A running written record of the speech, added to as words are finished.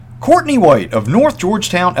Courtney White of North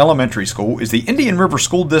Georgetown Elementary School is the Indian River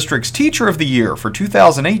School District's Teacher of the Year for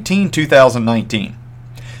 2018-2019.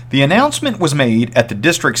 The announcement was made at the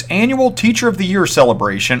district's annual Teacher of the Year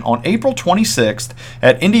celebration on April 26th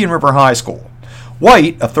at Indian River High School.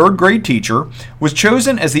 White, a third grade teacher, was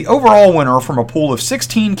chosen as the overall winner from a pool of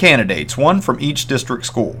 16 candidates, one from each district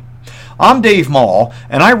school. I'm Dave Mall,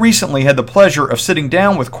 and I recently had the pleasure of sitting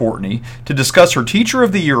down with Courtney to discuss her Teacher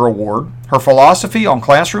of the Year award, her philosophy on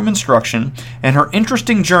classroom instruction, and her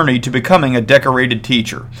interesting journey to becoming a decorated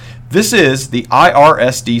teacher. This is the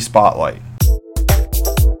IRSD Spotlight.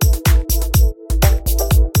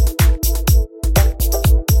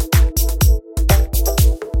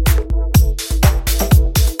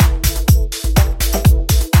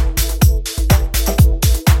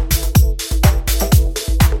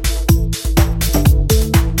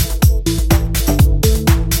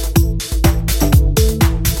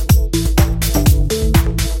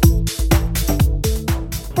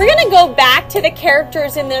 Go back to the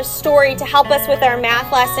characters in this story to help us with our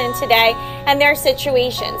math lesson today and their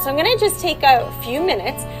situation. So I'm going to just take a few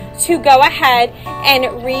minutes to go ahead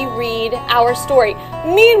and reread our story.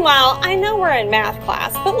 Meanwhile, I know we're in math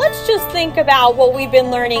class, but let's just think about what we've been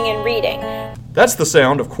learning and reading. That's the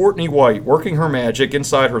sound of Courtney White working her magic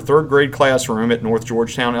inside her third grade classroom at North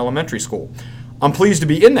Georgetown Elementary School. I'm pleased to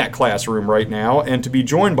be in that classroom right now and to be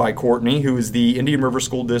joined by Courtney, who is the Indian River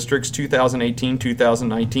School District's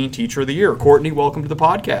 2018-2019 Teacher of the Year. Courtney, welcome to the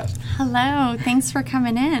podcast. Hello, thanks for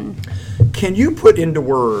coming in. Can you put into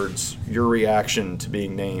words your reaction to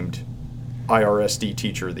being named IRSD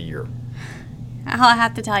Teacher of the Year? I'll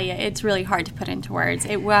have to tell you, it's really hard to put into words.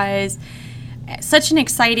 It was such an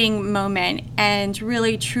exciting moment and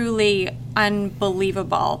really, truly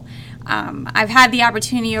unbelievable. I've had the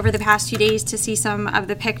opportunity over the past few days to see some of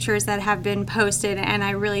the pictures that have been posted, and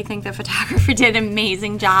I really think the photographer did an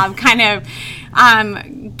amazing job kind of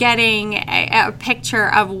getting a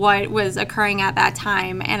picture of what was occurring at that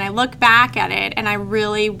time. And I look back at it, and I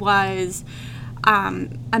really was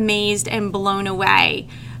amazed and blown away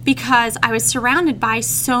because I was surrounded by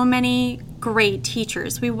so many great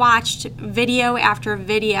teachers. We watched video after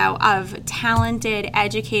video of talented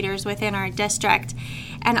educators within our district,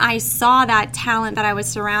 and I saw that talent that I was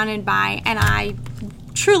surrounded by, and I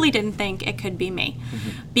truly didn't think it could be me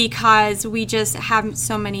because we just have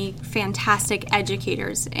so many fantastic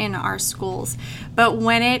educators in our schools. But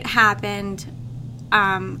when it happened,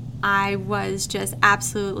 I was just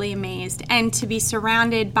absolutely amazed. And to be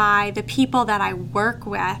surrounded by the people that I work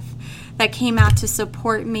with that came out to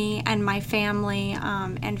support me and my family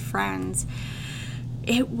and friends,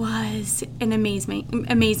 it was an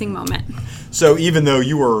amazing moment. So even though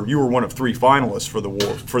you were one of three finalists for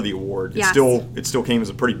the award, yes, it still came as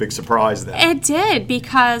a pretty big surprise then. It did,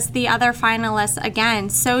 because the other finalists, again,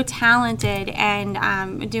 so talented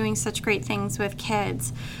and doing such great things with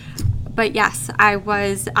kids. But yes, I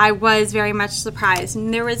was very much surprised,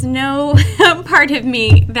 and there was no part of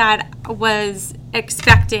me that was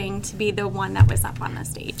expecting to be the one that was up on the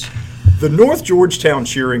stage. The North Georgetown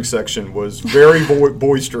cheering section was very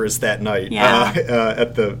boisterous that night. Yeah.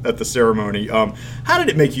 At the ceremony. How did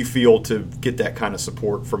it make you feel to get that kind of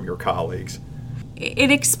support from your colleagues?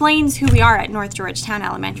 It explains who we are at North Georgetown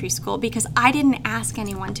Elementary School, because I didn't ask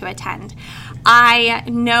anyone to attend. I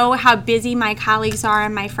know how busy my colleagues are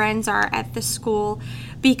and my friends are at the school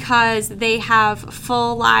because they have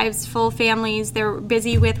full lives, full families, they're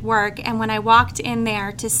busy with work. And when I walked in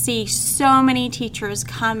there to see so many teachers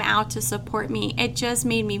come out to support me, it just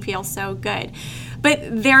made me feel so good. But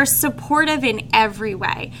they're supportive in every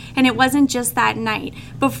way. And it wasn't just that night.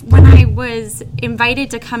 But when I was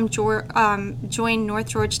invited to come join North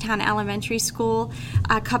Georgetown Elementary School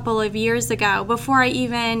a couple of years ago, before I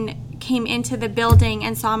even came into the building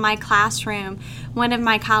and saw my classroom, one of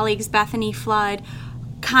my colleagues, Bethany Flood,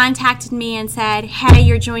 contacted me and said, "Hey,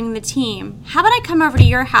 you're joining the team. How about I come over to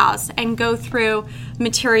your house and go through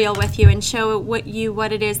material with you and show what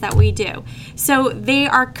it is that we do?" So they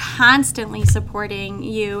are constantly supporting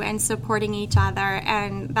you and supporting each other,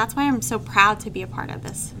 and that's why I'm so proud to be a part of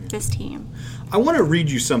this team. I want to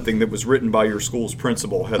read you something that was written by your school's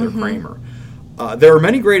principal, Heather Kramer. There are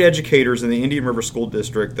many great educators in the Indian River School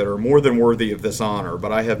District that are more than worthy of this honor,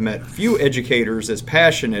 but I have met few educators as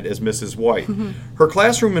passionate as Mrs. White. Her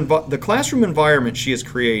the classroom environment she has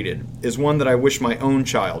created is one that I wish my own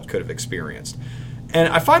child could have experienced.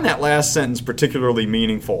 And I find that last sentence particularly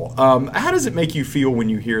meaningful. How does it make you feel when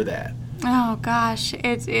you hear that? Oh gosh,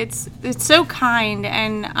 it's so kind,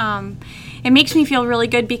 and it makes me feel really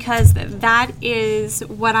good because that is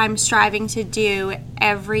what I'm striving to do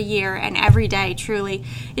every year and every day, truly,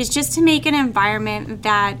 is just to make an environment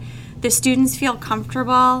that the students feel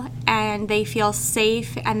comfortable and they feel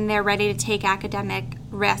safe and they're ready to take academic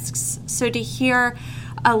risks. So to hear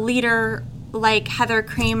a leader like Heather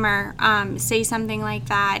Kramer say something like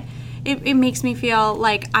that, it makes me feel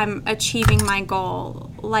like I'm achieving my goal,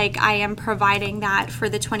 like I am providing that for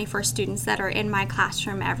the 24 students that are in my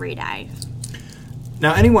classroom every day.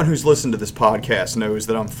 Now, anyone who's listened to this podcast knows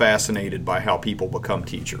that I'm fascinated by how people become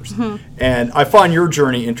teachers. Mm-hmm. And I find your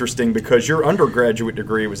journey interesting because your undergraduate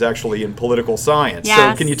degree was actually in political science.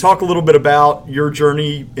 Yes. So can you talk a little bit about your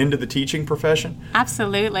journey into the teaching profession?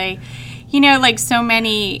 Absolutely. You know, like so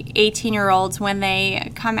many 18-year-olds, when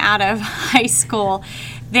they come out of high school,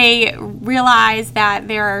 they realize that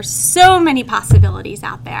there are so many possibilities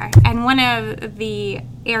out there. And one of the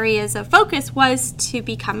areas of focus was to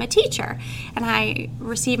become a teacher. And I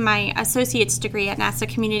received my associate's degree at NASA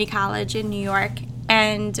Community College in New York.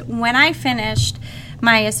 And when I finished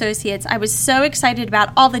my associates, I was so excited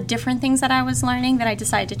about all the different things that I was learning that I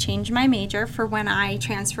decided to change my major for when I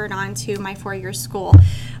transferred on to my four-year school,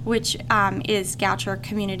 which is Goucher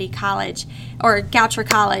Community College, or Goucher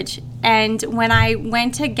College. And when I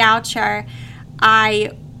went to Goucher,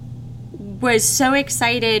 I was so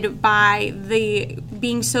excited by the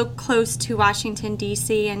being so close to Washington,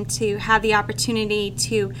 D.C., and to have the opportunity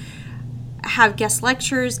to have guest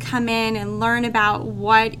lecturers come in and learn about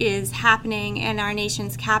what is happening in our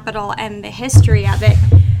nation's capital and the history of it.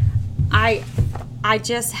 I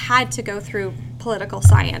just had to go through political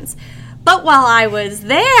science. But while I was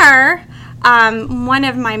there, one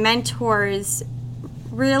of my mentors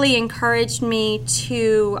really encouraged me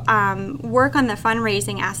to work on the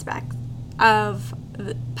fundraising aspect of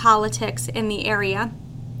politics in the area.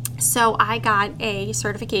 So I got a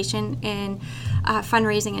certification in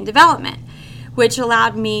fundraising and development, which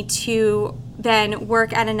allowed me to then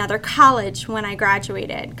work at another college when I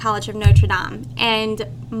graduated, College of Notre Dame. And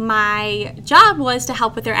my job was to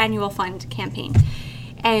help with their annual fund campaign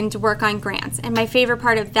and work on grants. And my favorite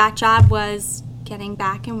part of that job was getting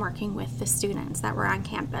back and working with the students that were on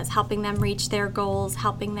campus, helping them reach their goals,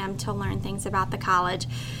 helping them to learn things about the college.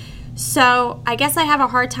 So I guess I have a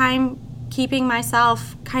hard time keeping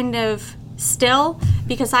myself kind of still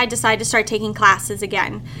because I decided to start taking classes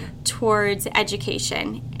again towards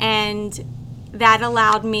education. And that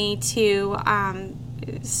allowed me to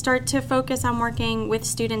start to focus on working with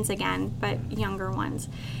students again, but younger ones.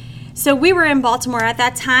 So we were in Baltimore at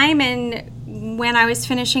that time, and when I was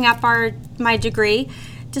finishing up my degree,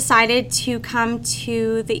 decided to come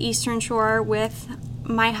to the Eastern Shore with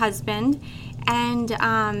my husband, and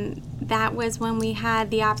that was when we had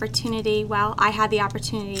the opportunity, I had the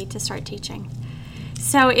opportunity to start teaching.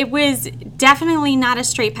 So it was definitely not a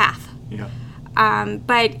straight path. Yeah.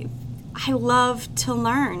 But I love to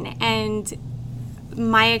learn, and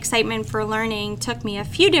my excitement for learning took me a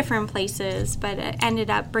few different places, but it ended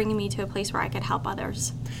up bringing me to a place where I could help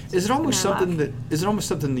others. Is it almost something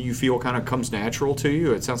that you feel kind of comes natural to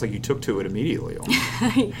you? It sounds like you took to it immediately.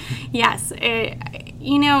 Yes,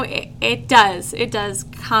 it does. It does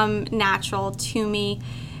come natural to me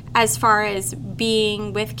as far as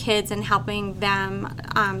being with kids and helping them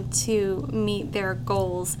to meet their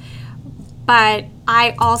goals. But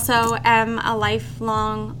I also am a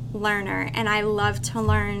lifelong learner, and I love to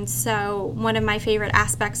learn. So one of my favorite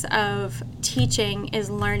aspects of teaching is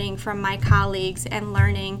learning from my colleagues and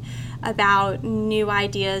learning about new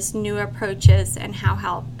ideas, new approaches, and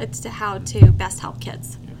how to best help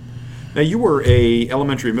kids. Now, you were a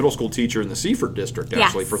elementary and middle school teacher in the Seaford district,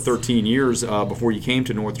 actually, Yes. for 13 years before you came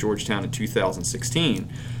to North Georgetown in 2016.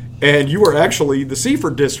 And you were actually the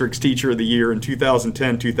Seaford District's Teacher of the Year in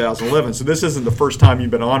 2010, 2011. So this isn't the first time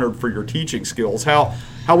you've been honored for your teaching skills. How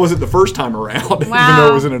was it the first time around, Wow. even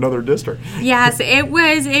though it was in another district? Yes, it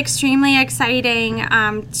was extremely exciting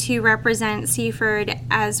to represent Seaford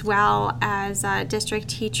as well as District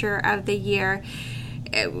Teacher of the Year.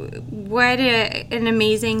 What an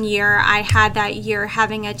amazing year I had that year,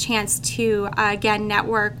 having a chance to, again,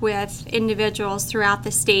 network with individuals throughout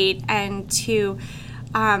the state and to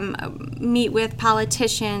meet with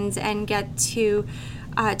politicians and get to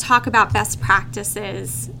talk about best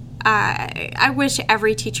practices. I wish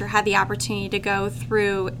every teacher had the opportunity to go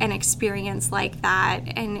through an experience like that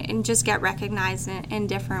and just get recognized in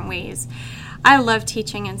different ways. I love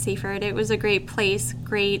teaching in Seaford. It was a great place,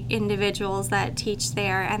 great individuals that teach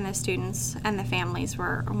there, and the students and the families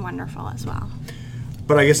were wonderful as well.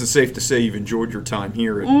 But I guess it's safe to say you've enjoyed your time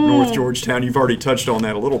here at North Georgetown. You've already touched on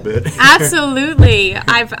that a little bit. Absolutely.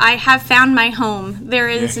 I have found my home. There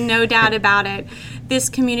is no doubt about it. This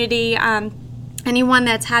community, anyone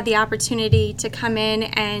that's had the opportunity to come in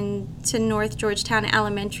and to North Georgetown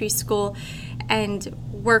Elementary School and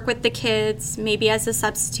work with the kids, maybe as a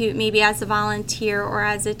substitute, maybe as a volunteer or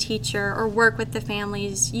as a teacher, or work with the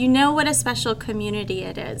families, you know what a special community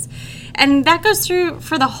it is. And that goes through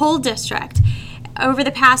for the whole district. Over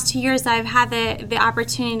the past 2 years, I've had the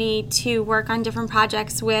opportunity to work on different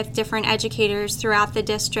projects with different educators throughout the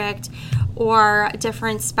district, or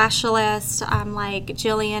different specialists like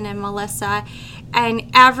Jillian and Melissa,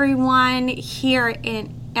 and everyone here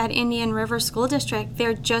at Indian River School District.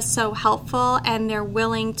 They're just so helpful, and they're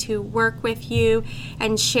willing to work with you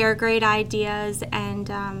and share great ideas,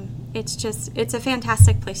 and it's a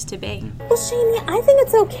fantastic place to be. Well, Shani, I think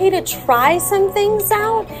it's okay to try some things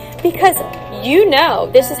out, because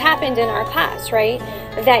this has happened in our past, right?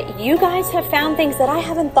 That you guys have found things that I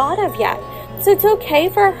haven't thought of yet. So it's okay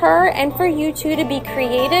for her and for you two to be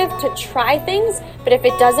creative, to try things, but if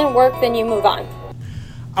it doesn't work, then you move on.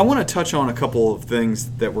 I want to touch on a couple of things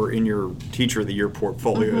that were in your Teacher of the Year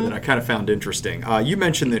portfolio that I kind of found interesting. You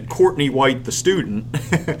mentioned that Courtney White, the student,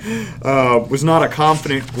 was not a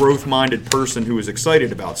confident, growth-minded person who was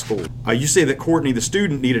excited about school. You say that Courtney, the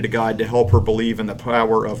student, needed a guide to help her believe in the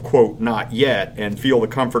power of, quote, not yet, and feel the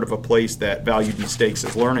comfort of a place that valued mistakes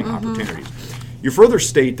as learning opportunities. You further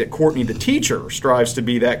state that Courtney, the teacher, strives to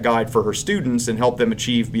be that guide for her students and help them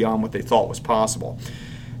achieve beyond what they thought was possible.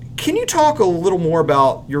 Can you talk a little more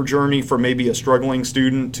about your journey from maybe a struggling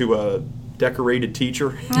student to a decorated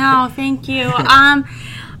teacher? Oh, thank you.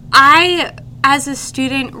 I, as a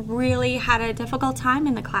student, really had a difficult time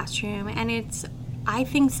in the classroom, and it's, I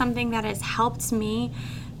think, something that has helped me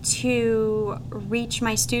to reach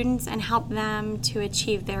my students and help them to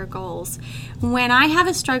achieve their goals. When I have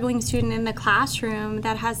a struggling student in the classroom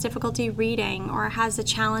that has difficulty reading or has the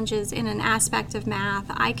challenges in an aspect of math,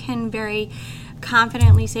 I can very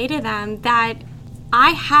confidently say to them that I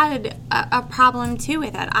had a problem too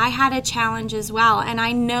with it. I had a challenge as well, and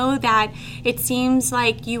I know that it seems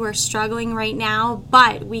like you are struggling right now,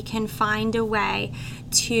 but we can find a way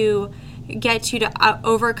to get you to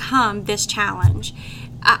overcome this challenge.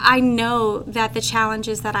 I know that the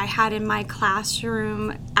challenges that I had in my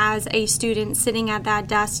classroom as a student sitting at that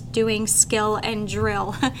desk doing skill and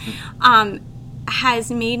drill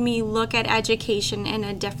has made me look at education in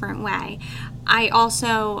a different way. I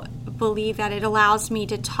also believe that it allows me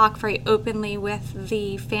to talk very openly with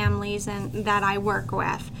the families that I work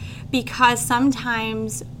with, because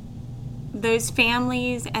sometimes those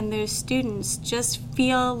families and those students just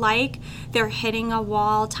feel like they're hitting a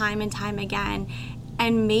wall time and time again.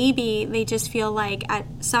 And maybe they just feel like at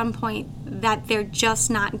some point that they're just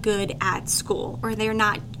not good at school, or they're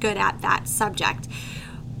not good at that subject.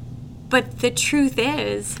 But the truth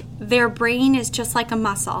is, their brain is just like a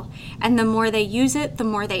muscle. And the more they use it, the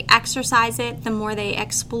more they exercise it, the more they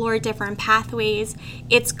explore different pathways,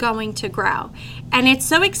 it's going to grow. And it's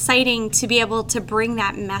so exciting to be able to bring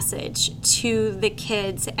that message to the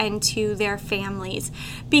kids and to their families,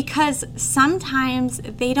 because sometimes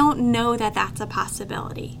they don't know that that's a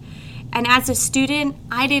possibility. And as a student,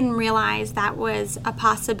 I didn't realize that was a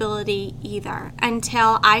possibility either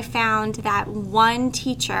until I found that one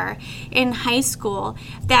teacher in high school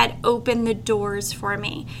that opened the doors for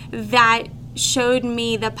me, that showed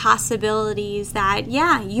me the possibilities that,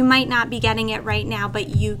 yeah, you might not be getting it right now, but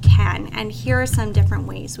you can. And here are some different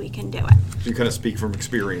ways we can do it. You kind of speak from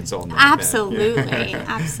experience on that. Absolutely,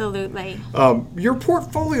 absolutely. Your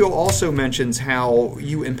portfolio also mentions how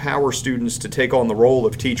you empower students to take on the role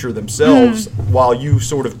of teacher themselves while you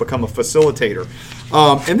sort of become a facilitator.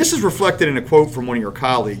 And this is reflected in a quote from one of your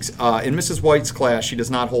colleagues. In Mrs. White's class, she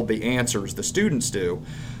does not hold the answers, the students do.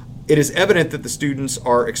 It is evident that the students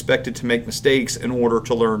are expected to make mistakes in order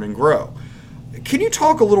to learn and grow. Can you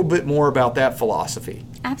talk a little bit more about that philosophy?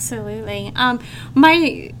 Absolutely.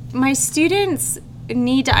 My students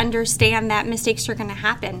need to understand that mistakes are going to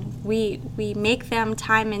happen. We make them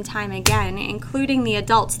time and time again, including the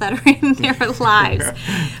adults that are in their lives.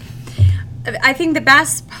 I think the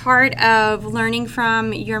best part of learning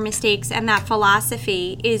from your mistakes and that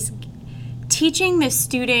philosophy is teaching the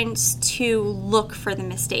students to look for the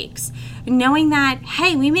mistakes, knowing that,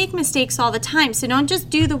 hey, we make mistakes all the time, so don't just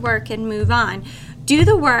do the work and move on. Do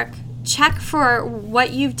the work, check for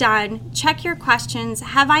what you've done, check your questions.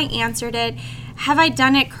 Have I answered it? Have I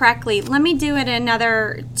done it correctly? Let me do it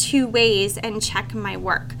another 2 ways and check my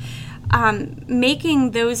work.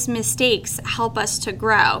 making those mistakes help us to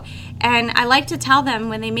grow. And I like to tell them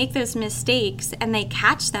when they make those mistakes and they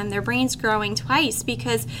catch them, their brain's growing twice,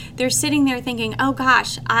 because they're sitting there thinking, oh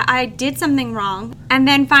gosh, I did something wrong, and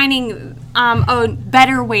then finding a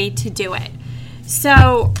better way to do it.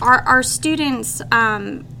 So our students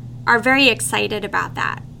are very excited about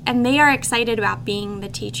that, and they are excited about being the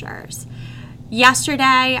teachers.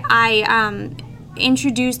 Yesterday, I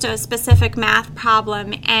introduced a specific math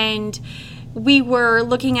problem, and we were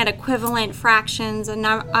looking at equivalent fractions, a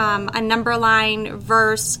number line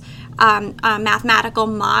versus a mathematical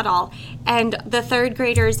model. And the third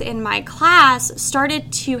graders in my class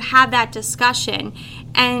started to have that discussion,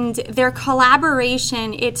 and their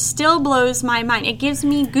collaboration, it still blows my mind. It gives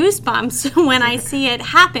me goosebumps when I see it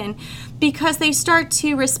happen, because they start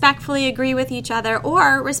to respectfully agree with each other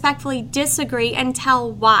or respectfully disagree and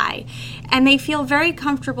tell why. And they feel very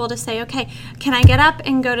comfortable to say, okay, can I get up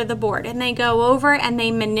and go to the board? And they go over and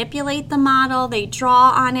they manipulate the model, they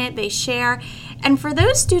draw on it, they share. And for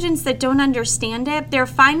those students that don't understand it, they're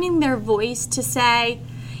finding their voice to say,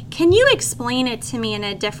 can you explain it to me in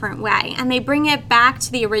a different way? And they bring it back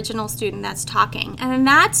to the original student that's talking. And then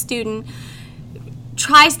that student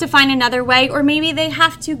tries to find another way, or maybe they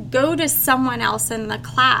have to go to someone else in the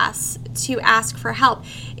class to ask for help.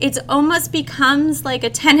 It almost becomes like a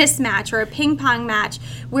tennis match or a ping pong match,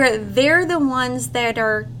 where they're the ones that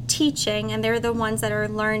are teaching and they're the ones that are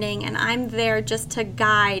learning, and I'm there just to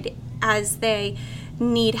guide as they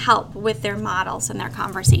need help with their models and their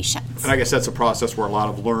conversations. And I guess that's a process where a lot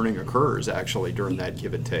of learning occurs actually during that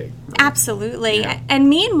give and take. Right? Absolutely. Yeah. And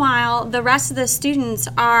meanwhile, the rest of the students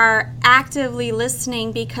are actively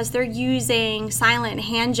listening because they're using silent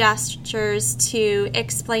hand gestures to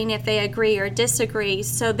explain if they agree or disagree.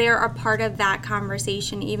 So they're a part of that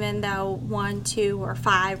conversation, even though 1, 2, or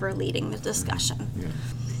 5 are leading the discussion. Yeah.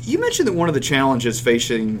 You mentioned that one of the challenges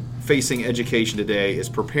facing education today is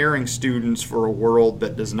preparing students for a world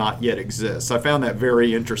that does not yet exist. I found that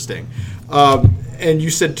very interesting. And you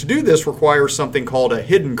said to do this requires something called a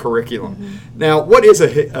hidden curriculum. Mm-hmm. Now, what is a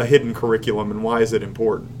hidden curriculum, and why is it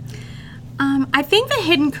important? I think the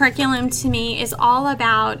hidden curriculum to me is all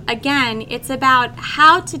about, again, it's about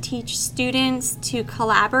how to teach students to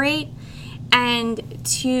collaborate and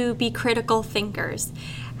to be critical thinkers.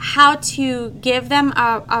 How to give them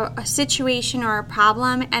a situation or a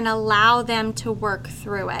problem and allow them to work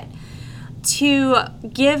through it. To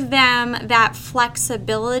give them that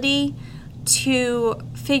flexibility to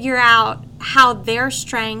figure out how their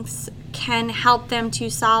strengths can help them to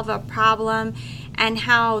solve a problem, and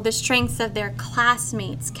how the strengths of their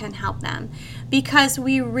classmates can help them. Because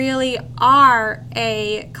we really are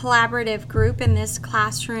a collaborative group in this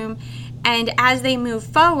classroom. And as they move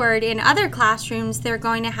forward in other classrooms, they're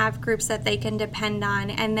going to have groups that they can depend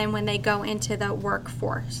on, and then when they go into the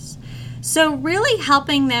workforce. So really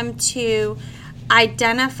helping them to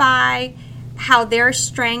identify how their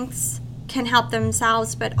strengths can help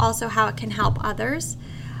themselves, but also how it can help others.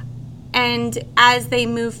 And as they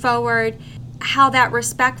move forward, how that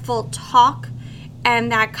respectful talk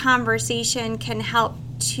and that conversation can help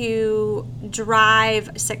to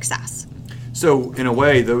drive success. So, in a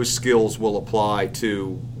way, those skills will apply to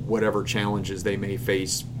whatever challenges they may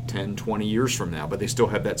face 10, 20 years from now, but they still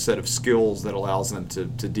have that set of skills that allows them to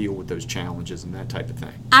deal with those challenges and that type of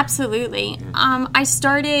thing. Absolutely. Yeah. I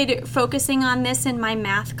started focusing on this in my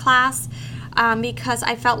math class because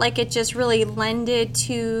I felt like it just really lended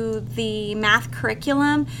to the math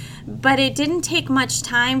curriculum, but it didn't take much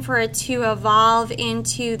time for it to evolve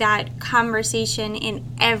into that conversation in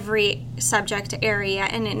every subject area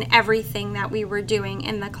and in everything that we were doing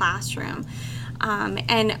in the classroom.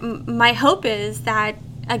 And my hope is that,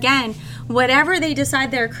 again, whatever they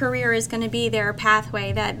decide their career is going to be, their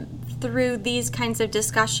pathway, that through these kinds of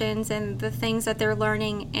discussions and the things that they're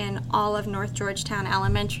learning in all of North Georgetown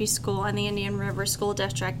Elementary School and the Indian River School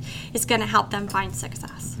District is going to help them find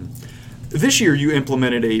success. This year you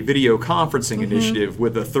implemented a video conferencing initiative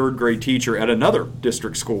with a third grade teacher at another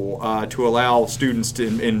district school to allow students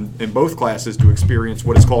in both classes to experience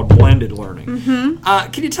what is called blended learning.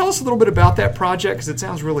 Can you tell us a little bit about that project, because it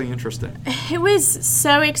sounds really interesting? It was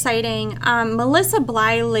so exciting. Melissa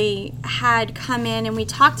Bliley had come in and we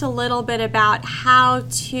talked a little bit about how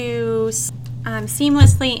to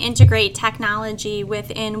seamlessly integrate technology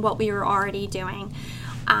within what we were already doing.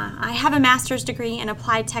 I have a master's degree in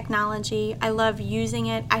applied technology. I love using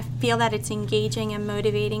it. I feel that it's engaging and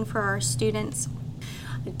motivating for our students.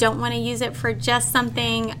 I don't want to use it for just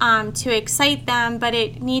something to excite them, but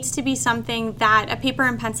it needs to be something that a paper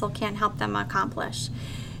and pencil can't help them accomplish.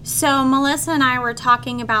 So Melissa and I were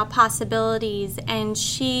talking about possibilities, and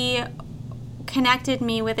she connected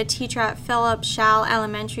me with a teacher at Philip Schall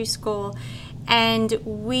Elementary School, and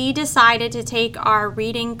we decided to take our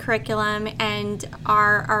reading curriculum and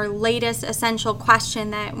our latest essential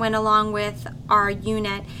question that went along with our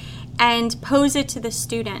unit and pose it to the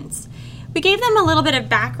students. We gave them a little bit of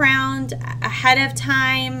background ahead of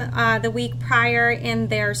time, the week prior, in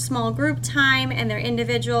their small group time and their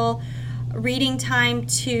individual reading time,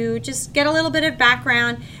 to just get a little bit of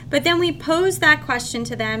background. But then we posed that question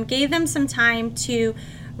to them, gave them some time to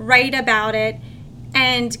write about it,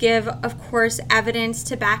 and give, of course, evidence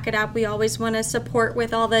to back it up. We always want to support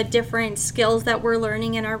with all the different skills that we're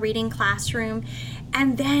learning in our reading classroom.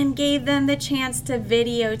 And then gave them the chance to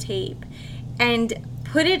videotape and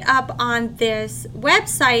put it up on this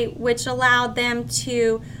website, which allowed them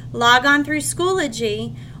to log on through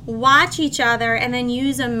Schoology, watch each other, and then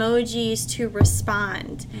use emojis to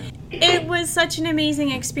respond. It was such an amazing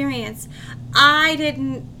experience. I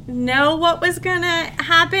didn't know what was going to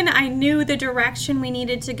happen. I knew the direction we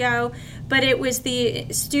needed to go, but it was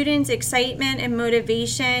the students' excitement and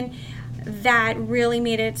motivation that really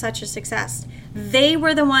made it such a success. They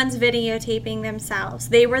were the ones videotaping themselves.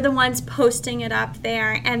 They were the ones posting it up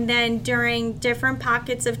there. And then during different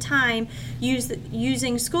pockets of time,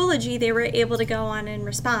 using Schoology, they were able to go on and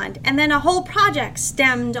respond. And then a whole project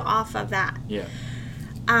stemmed off of that. Yeah.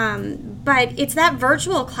 But it's that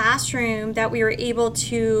virtual classroom that we were able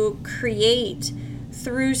to create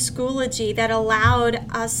through Schoology that allowed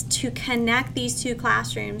us to connect these two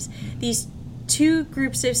classrooms, these two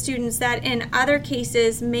groups of students that in other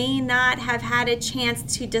cases may not have had a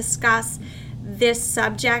chance to discuss this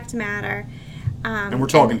subject matter. And we're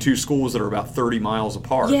talking two schools that are about 30 miles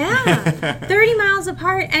apart. Yeah, 30 miles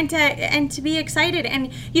apart, and to be excited.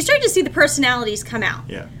 And you start to see the personalities come out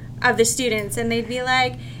of the students, and they'd be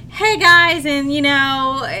like, hey guys, and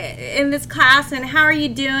in this class, and how are you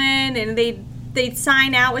doing? And they'd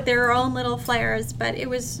sign out with their own little flares, but it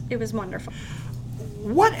was wonderful.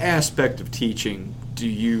 What aspect of teaching do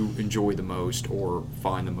you enjoy the most or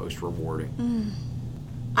find the most rewarding?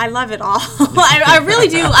 I love it all. I really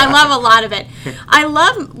do. I love a lot of it. I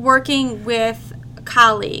love working with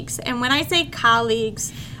colleagues. And when I say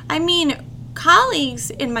colleagues, I mean colleagues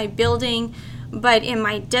in my building, but in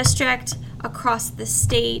my district, across the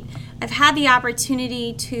state. I've had the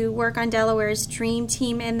opportunity to work on Delaware's Dream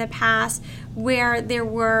Team in the past, where there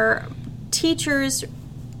were teachers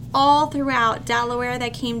all throughout Delaware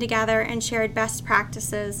that came together and shared best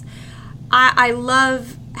practices. I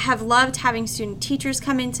have loved having student teachers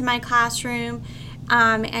come into my classroom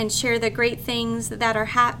and share the great things that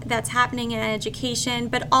that's happening in education,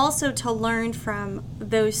 but also to learn from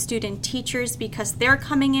those student teachers because they're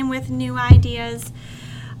coming in with new ideas.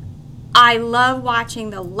 I love watching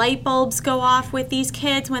the light bulbs go off with these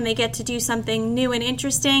kids when they get to do something new and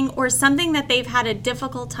interesting, or something that they've had a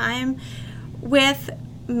difficult time with,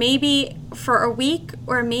 maybe for a week,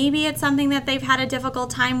 or maybe it's something that they've had a difficult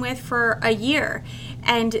time with for a year,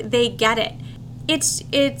 and they get it.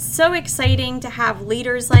 It's so exciting to have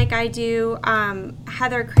leaders like I do,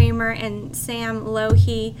 Heather Kramer and Sam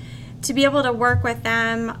Lohi, to be able to work with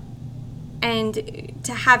them and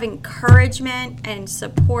to have encouragement and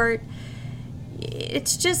support.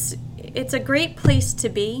 It's a great place to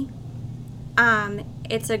be.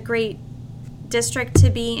 It's a great district to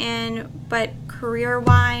be in, but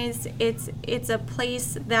career-wise, it's a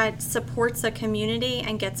place that supports a community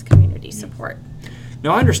and gets community support.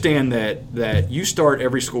 Now, I understand that you start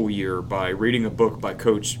every school year by reading a book by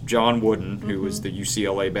Coach John Wooden, who was the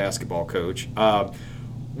UCLA basketball coach.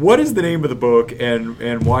 What is the name of the book,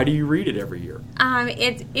 and why do you read it every year?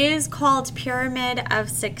 It is called Pyramid of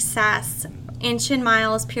Success, Inch and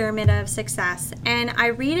Miles Pyramid of Success, and I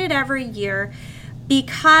read it every year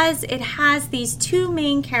because it has these two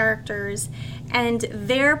main characters and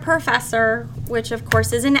their professor, which of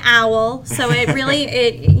course is an owl. So it really,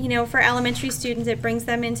 for elementary students, it brings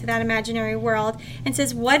them into that imaginary world and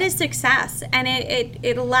says, what is success? And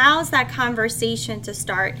it allows that conversation to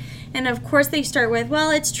start. And of course they start with,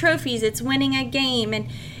 well, it's trophies, it's winning a game.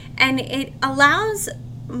 And it allows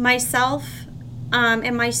myself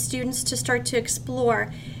and my students to start to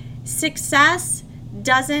explore success.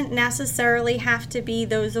 Doesn't necessarily have to be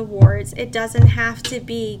those awards. It doesn't have to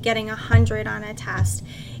be getting 100 on a test.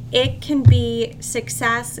 It can be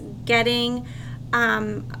success getting,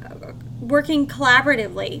 working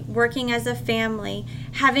collaboratively, working as a family,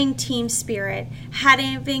 having team spirit,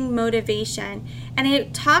 having motivation. And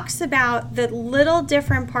it talks about the little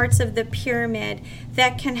different parts of the pyramid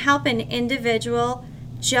that can help an individual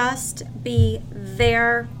just be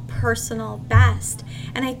their personal best.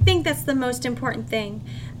 And I think that's the most important thing,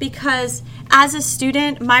 because as a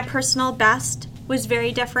student, my personal best was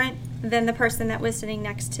very different than the person that was sitting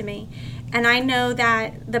next to me. And I know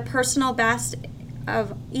that the personal best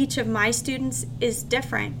of each of my students is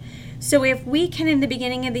different. So if we can, in the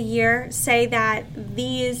beginning of the year, say that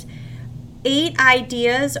these 8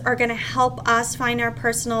 ideas are going to help us find our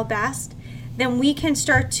personal best, then we can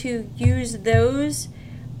start to use those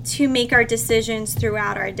to make our decisions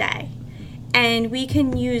throughout our day. And we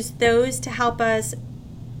can use those to help us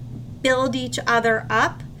build each other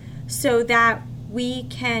up so that we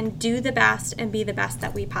can do the best and be the best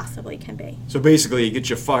that we possibly can be. So basically, it gets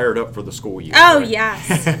you fired up for the school year. Oh, right?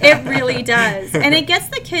 Yes, it really does. And it gets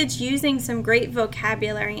the kids using some great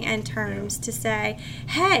vocabulary and terms to say,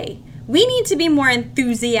 hey, we need to be more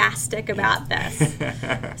enthusiastic about this.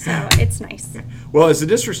 So it's nice. Well, as the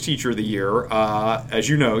district's Teacher of the Year, as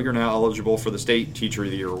you know, you're now eligible for the State Teacher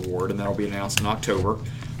of the Year award, and that'll be announced in October.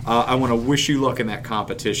 I want to wish you luck in that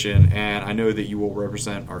competition, and I know that you will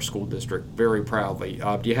represent our school district very proudly.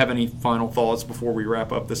 Do you have any final thoughts before we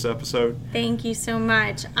wrap up this episode? Thank you so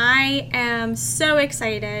much. I am so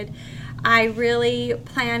excited. I really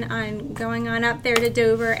plan on going on up there to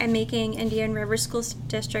Dover and making Indian River School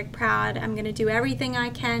District proud. I'm going to do everything I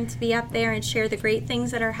can to be up there and share the great things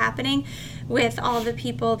that are happening with all the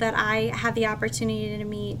people that I have the opportunity to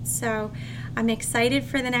meet. So I'm excited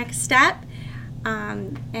for the next step.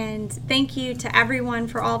 And thank you to everyone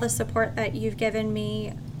for all the support that you've given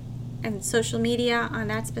me and social media on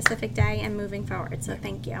that specific day and moving forward. So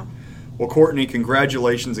thank you. Well, Courtney,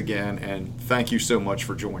 congratulations again, and thank you so much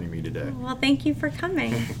for joining me today. Well, thank you for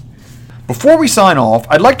coming. Before we sign off,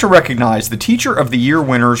 I'd like to recognize the Teacher of the Year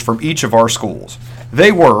winners from each of our schools.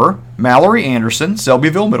 They were Mallory Anderson,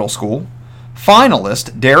 Selbyville Middle School,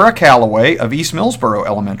 finalist Dara Calloway of East Millsboro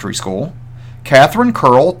Elementary School, Catherine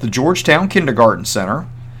Curl, the Georgetown Kindergarten Center,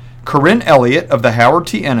 Corinne Elliott of the Howard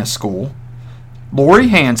T. Ennis School, Lori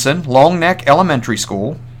Hanson, Long Neck Elementary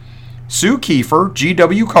School, Sue Kiefer,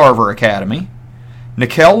 G.W. Carver Academy,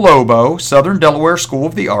 Nikel Lobo, Southern Delaware School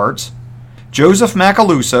of the Arts, Joseph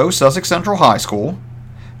Macaluso, Sussex Central High School,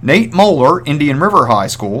 Nate Moeller, Indian River High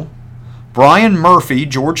School, Brian Murphy,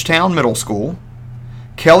 Georgetown Middle School,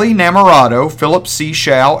 Kelly Namorado, Philip C.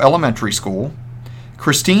 Schau Elementary School,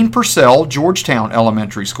 Christine Purcell, Georgetown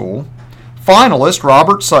Elementary School, finalist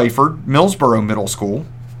Robert Seifert, Millsboro Middle School,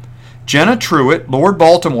 Jenna Truitt, Lord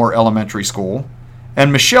Baltimore Elementary School,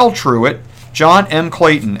 and Michelle Truitt, John M.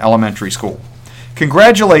 Clayton Elementary School.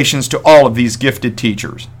 Congratulations to all of these gifted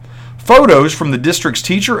teachers. Photos from the district's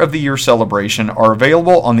Teacher of the Year celebration are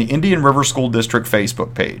available on the Indian River School District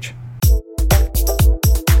Facebook page.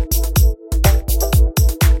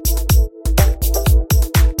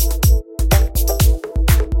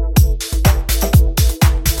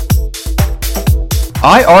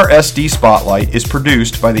 IRSD Spotlight is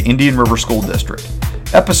produced by the Indian River School District.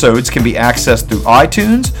 Episodes can be accessed through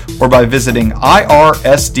iTunes or by visiting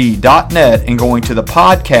irsd.net and going to the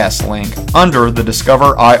podcast link under the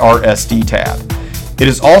Discover IRSD tab. It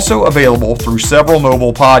is also available through several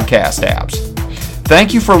mobile podcast apps.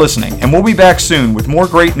 Thank you for listening, and we'll be back soon with more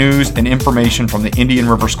great news and information from the Indian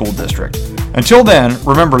River School District. Until then,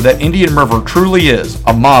 remember that Indian River truly is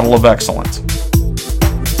a model of excellence.